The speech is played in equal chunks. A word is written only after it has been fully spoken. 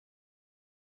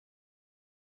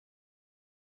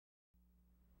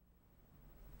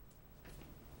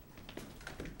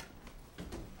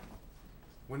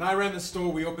When I ran the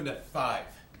store, we opened at 5.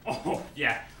 Oh,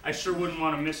 yeah. I sure wouldn't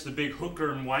want to miss the big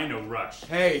hooker and wino rush.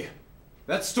 Hey,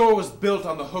 that store was built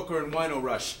on the hooker and wino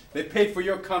rush. They paid for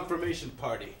your confirmation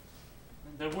party.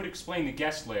 That would explain the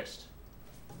guest list.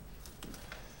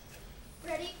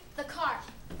 Ready? The car.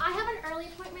 I have an early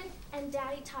appointment, and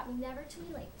Daddy taught me never to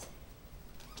be late.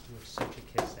 You're such a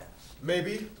kiss ass.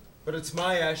 Maybe, but it's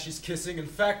my ass she's kissing. In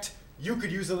fact, you could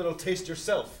use a little taste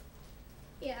yourself.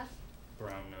 Yeah.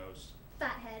 Brown nose.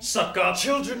 Fathead. Suck up!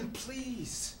 Children,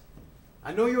 please.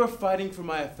 I know you are fighting for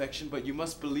my affection, but you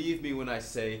must believe me when I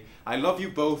say I love you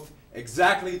both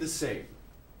exactly the same.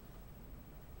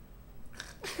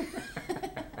 Come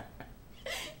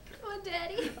on,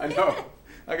 Daddy. I know.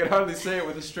 I can hardly say it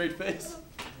with a straight face.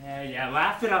 Yeah,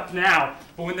 laugh it up now.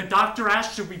 But when the doctor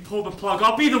asks should we pull the plug,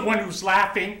 I'll be the one who's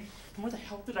laughing. And where the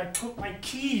hell did I put my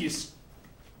keys?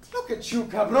 Look at you,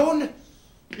 cabron.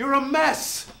 You're a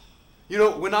mess. You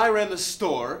know, when I ran the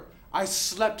store, I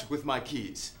slept with my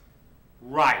keys.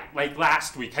 Right, like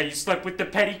last week, how you slept with the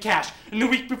petty cash, and the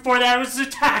week before that was the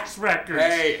tax records.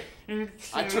 Hey,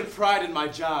 I took pride in my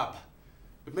job,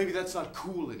 but maybe that's not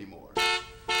cool anymore.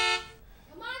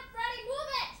 Come on, Freddy, move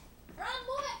it! Or I'll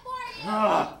move it for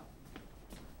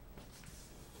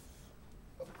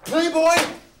you!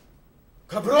 Playboy!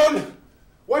 Cabron!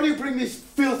 Why do you bring these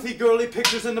filthy girly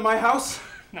pictures into my house?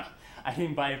 No, I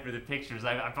didn't buy it for the pictures.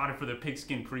 I bought it for the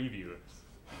pigskin preview.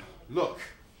 Look,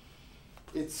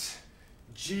 it's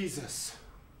Jesus.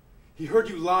 He heard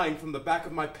you lying from the back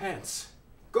of my pants.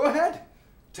 Go ahead.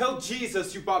 Tell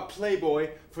Jesus you bought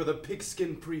Playboy for the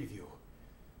pigskin preview.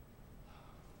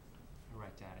 You're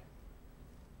right, Daddy.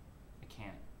 I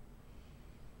can't.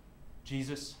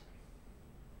 Jesus,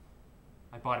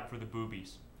 I bought it for the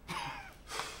boobies.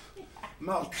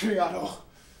 Malcriado.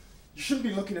 You shouldn't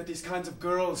be looking at these kinds of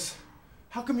girls.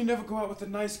 How come you never go out with the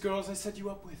nice girls I set you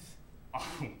up with?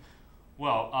 Oh,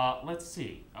 well, let's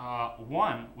see.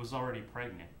 One was already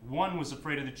pregnant. One was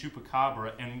afraid of the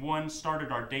chupacabra, and one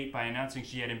started our date by announcing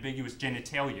she had ambiguous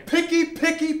genitalia. Picky,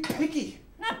 picky, picky.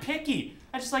 Not picky.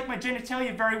 I just like my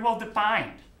genitalia very well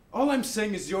defined. All I'm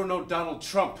saying is you're no Donald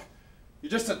Trump.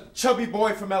 You're just a chubby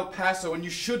boy from El Paso, and you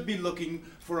should be looking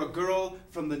for a girl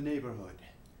from the neighborhood.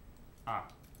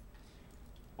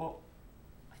 Well,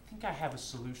 I think I have a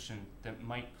solution that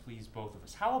might please both of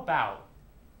us. How about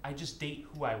I just date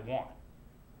who I want?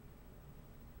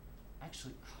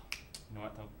 Actually, you know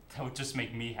what? That would just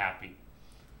make me happy.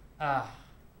 Well,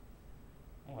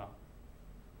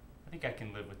 I think I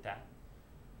can live with that.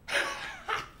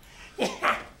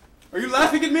 Are you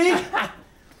laughing at me?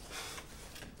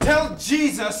 Tell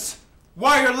Jesus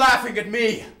why you're laughing at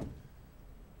me.